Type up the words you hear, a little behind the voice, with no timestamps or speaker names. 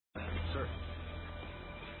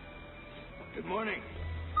Good morning.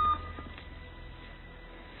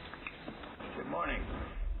 Good morning.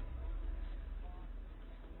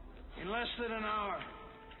 In less than an hour,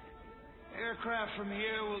 aircraft from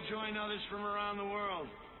here will join others from around the world.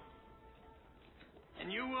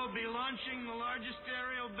 And you will be launching the largest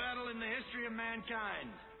aerial battle in the history of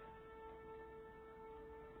mankind.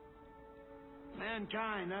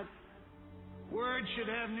 Mankind, that word should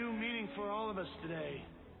have new meaning for all of us today.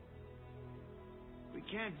 We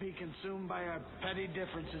can't be consumed by our petty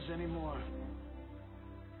differences anymore.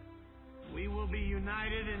 We will be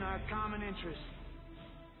united in our common interests.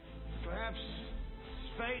 Perhaps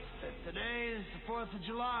it's fate that today is the 4th of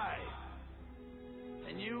July,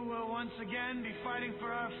 and you will once again be fighting for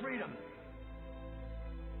our freedom.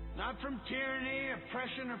 Not from tyranny,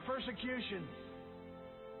 oppression, or persecution,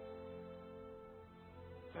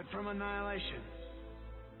 but from annihilation.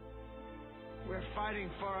 We're fighting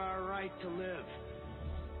for our right to live,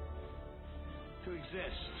 to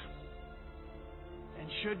exist. And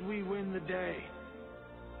should we win the day,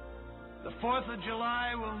 the 4th of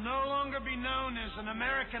July will no longer be known as an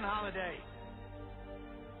American holiday,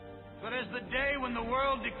 but as the day when the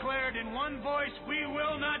world declared in one voice, we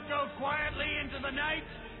will not go quietly into the night.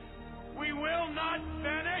 We will not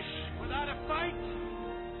vanish without a fight.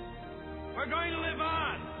 We're going to live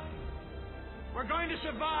on. We're going to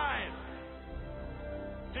survive.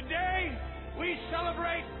 Today, we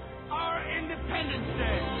celebrate